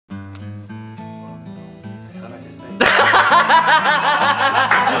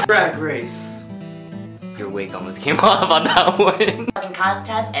Drag race. Your wig almost came off on that one. Fucking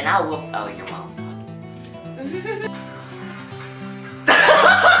contest, and I'll whoop. Oh, your mom's.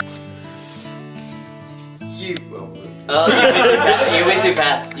 You will. Oh, you went too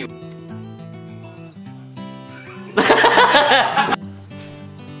fast. You.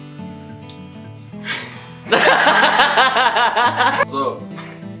 So,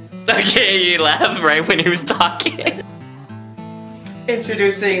 Okay, you laughed right when he was talking.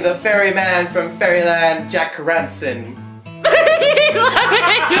 introducing the ferryman from Fairyland, Jack Ranson.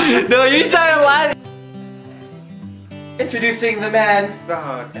 No, you started laughing. Introducing the man.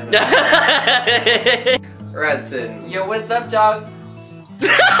 Oh, damn it. Ranson. Yo, what's up, dog?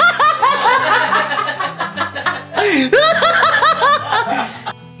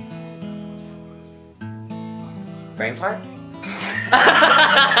 Brain fart?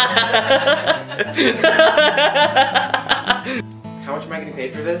 How much am I getting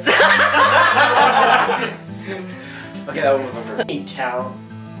paid for this? Okay, that one was on purpose.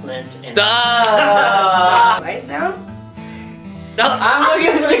 Talent and Right now? I'm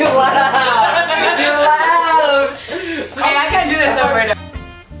looking for you loud. You loud. Hey, I can do this over and over.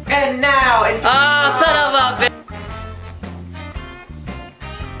 And now, Son of a bitch.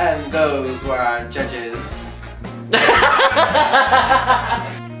 and those were our judges.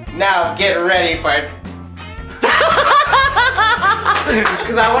 Now get ready for it.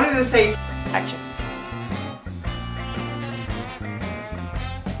 Because I wanted to say Action.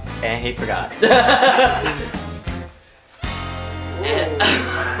 And he forgot.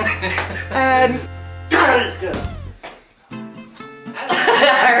 and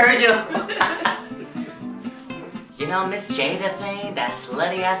I heard you. You know Miss Jada thing, that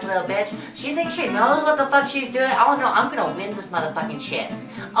slutty ass little bitch, she thinks she knows what the fuck she's doing. Oh no, I'm gonna win this motherfucking shit.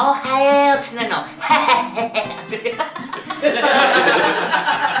 Oh hell to the no.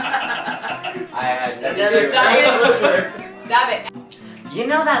 I had Stop it. You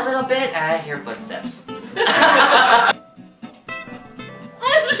know that little bit? I hear footsteps.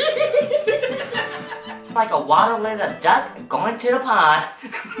 Like a water-lily duck going to the pond.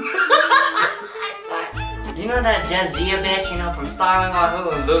 You know that Jazia bitch, you know, from Starring on Who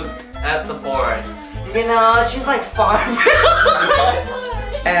and Look at the Forest. You know, she's like farming.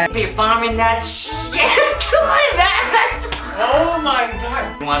 Be farming that shit like that. Oh my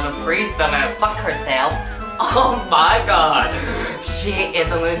god. She wants to freeze them and fuck herself. Oh my god. She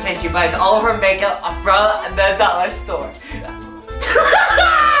is a lunatic. She buys all her makeup from the dollar store.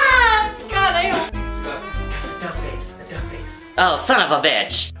 God, I hope. the duck face. Oh, son of a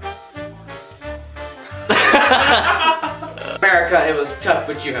bitch. America, it was tough,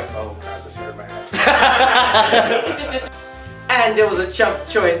 but you have. Oh god, this hurt my head. And it was a tough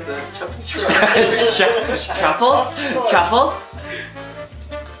choice. Truffles? Truffles?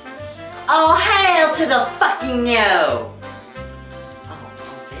 Oh, hail to the fucking no! Oh,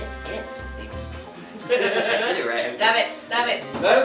 it. Stop it. Stop it.